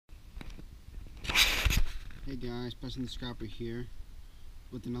Hey guys, Preston the Scrapper here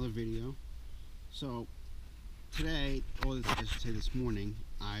with another video. So today, or I should say this morning,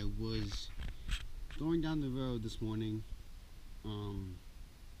 I was going down the road this morning, and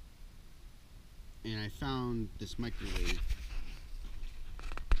I found this microwave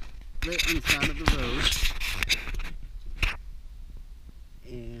right on the side of the road.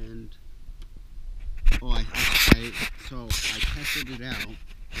 And so I tested it out,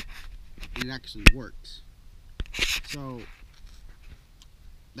 and it actually works. So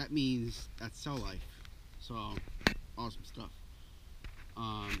that means that's cell life. So awesome stuff.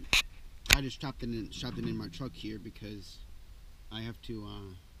 I just shoved it in my truck here because I have to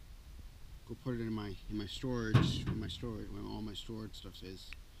go put it in my storage, where all my storage stuff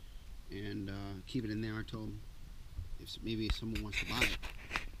is, and keep it in there until if maybe someone wants to buy it.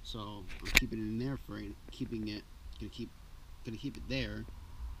 So I'm keeping it in there gonna keep it there.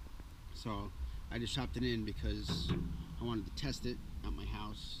 So I just chopped it in because I wanted to test it at my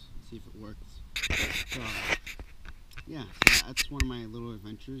house, see if it works. So yeah, so that's one of my little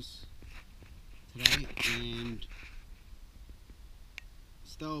adventures today, and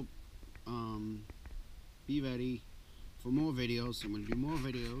still be ready for more videos. I'm going to do more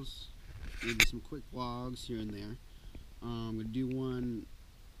videos, maybe some quick vlogs here and there. I'm going to do one,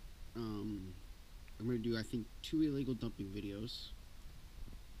 I'm going to do, I think, 2 illegal dumping videos,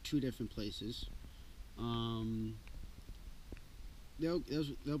 2 different places.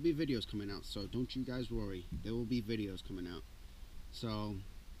 There'll be videos coming out, so don't you guys worry. There will be videos coming out. So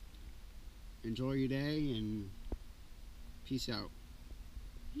enjoy your day and peace out.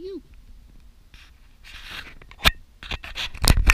 You.